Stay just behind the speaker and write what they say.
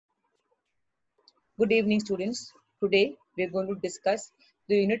Good evening, students. Today we are going to discuss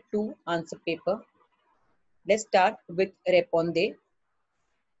the Unit 2 answer paper. Let's start with Répondez.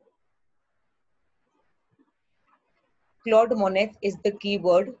 Claude Monet is the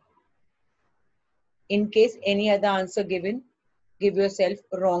keyword. In case any other answer given, give yourself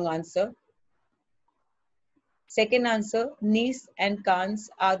wrong answer. Second answer, Nice and Cannes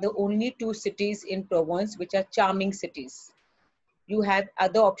are the only two cities in Provence which are charming cities. You have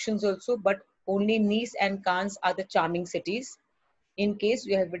other options also, but only Nice and Cannes are the charming cities. In case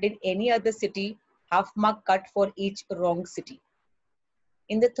you have written any other city, half mark cut for each wrong city.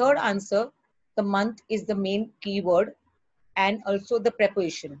 In the third answer, the month is the main keyword and also the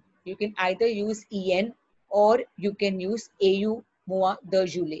preposition. You can either use en or you can use au, mois de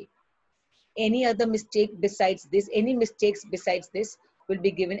juillet. Any other mistake besides this, any mistakes besides this will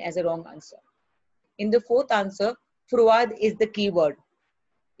be given as a wrong answer. In the fourth answer, froid is the keyword.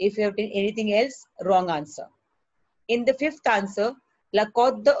 If you have written anything else, wrong answer. In the fifth answer, La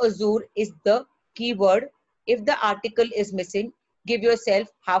Côte d'Azur is the keyword. If the article is missing, give yourself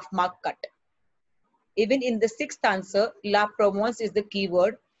half mark cut. Even in the sixth answer, La Provence is the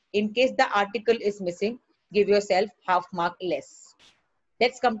keyword. In case the article is missing, give yourself half mark less.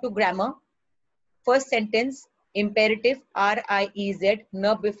 Let's come to grammar. First sentence, imperative, R-I-E-Z,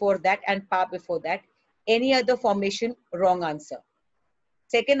 ne before that and pa before that. Any other formation, wrong answer.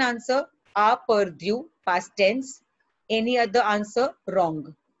 Second answer, a perdue, past tense. Any other answer,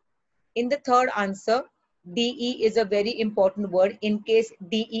 wrong. In the third answer, DE is a very important word. In case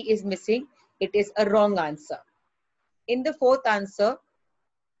DE is missing, it is a wrong answer. In the fourth answer,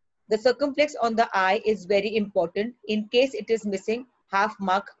 the circumflex on the I is very important. In case it is missing, half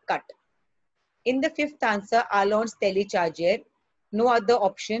mark cut. In the fifth answer, allons telecharger, no other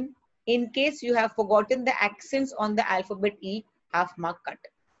option. In case you have forgotten the accents on the alphabet E, half mark cut.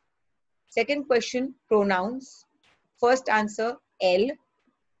 Second question, pronouns. First answer, L.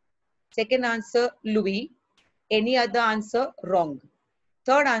 Second answer, Louis. Any other answer, wrong.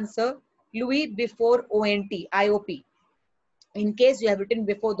 Third answer, Louis before ONT, IOP. In case you have written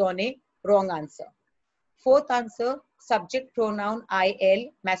before Done, wrong answer. Fourth answer, subject pronoun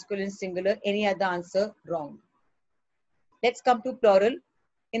IL, masculine singular. Any other answer, wrong. Let's come to plural.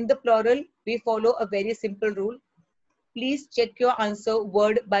 In the plural, we follow a very simple rule. Please check your answer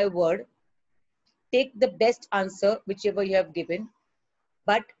word by word. Take the best answer, whichever you have given,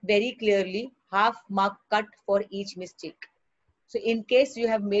 but very clearly, half mark cut for each mistake. So in case you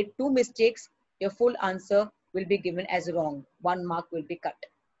have made two mistakes, your full answer will be given as wrong. 1 mark will be cut.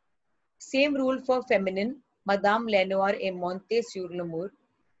 Same rule for feminine. Madame Lenoir est montée sur le mur.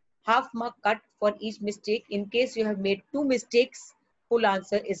 Half mark cut for each mistake. In case you have made two mistakes, full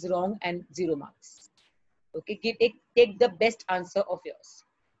answer is wrong and 0 marks. Okay, take the best answer of yours.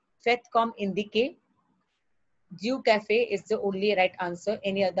 Faites comme indiqué. Du Cafe is the only right answer.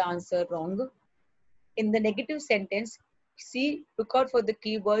 Any other answer wrong. In the negative sentence, see, look out for the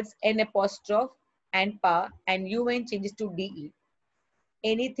keywords N apostrophe and pa and UN changes to DE.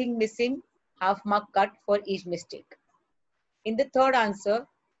 Anything missing, half mark cut for each mistake. In the third answer,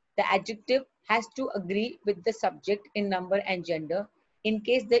 the adjective has to agree with the subject in number and gender. In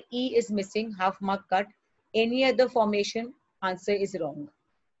case the E is missing, half mark cut. Any other formation, answer is wrong.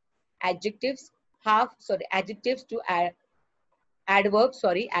 Adjectives to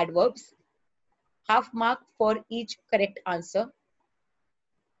adverbs. Half mark for each correct answer.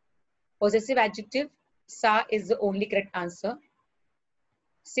 Possessive adjective, sa is the only correct answer.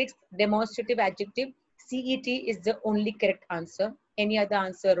 Sixth, demonstrative adjective, CET is the only correct answer. Any other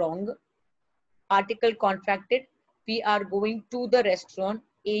answer wrong. Article contracted, we are going to the restaurant.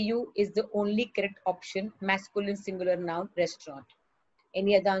 AU is the only correct option. Masculine singular noun, restaurant.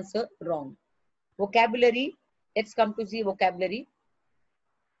 Any other answer wrong. Vocabulary, let's come to the vocabulary.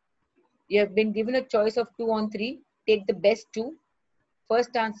 You have been given a choice of 2 on 3. Take the best 2.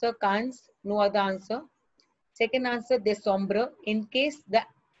 First answer, Cannes, no other answer. Second answer, Décembre. In case the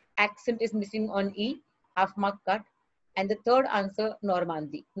accent is missing on E, half mark cut. And the third answer,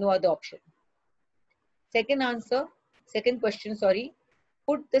 Normandy, no other option. Second question,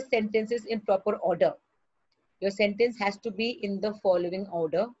 put the sentences in proper order. Your sentence has to be in the following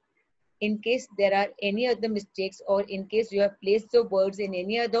order. In case there are any other mistakes or in case you have placed the words in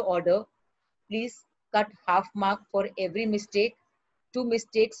any other order, please cut half mark for every mistake. 2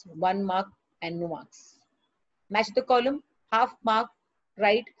 mistakes, 1 mark and no marks. Match the column, half mark,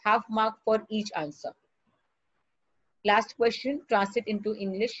 right, half mark for each answer. Last question, translate into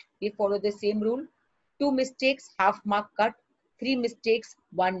English. We follow the same rule. 2 mistakes, half mark cut. 3 mistakes,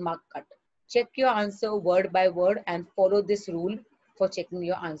 1 mark cut. Check your answer word by word and follow this rule for checking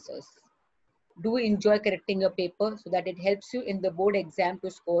your answers. Do enjoy correcting your paper so that it helps you in the board exam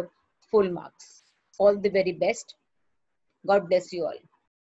to score full marks. All the very best. God bless you all.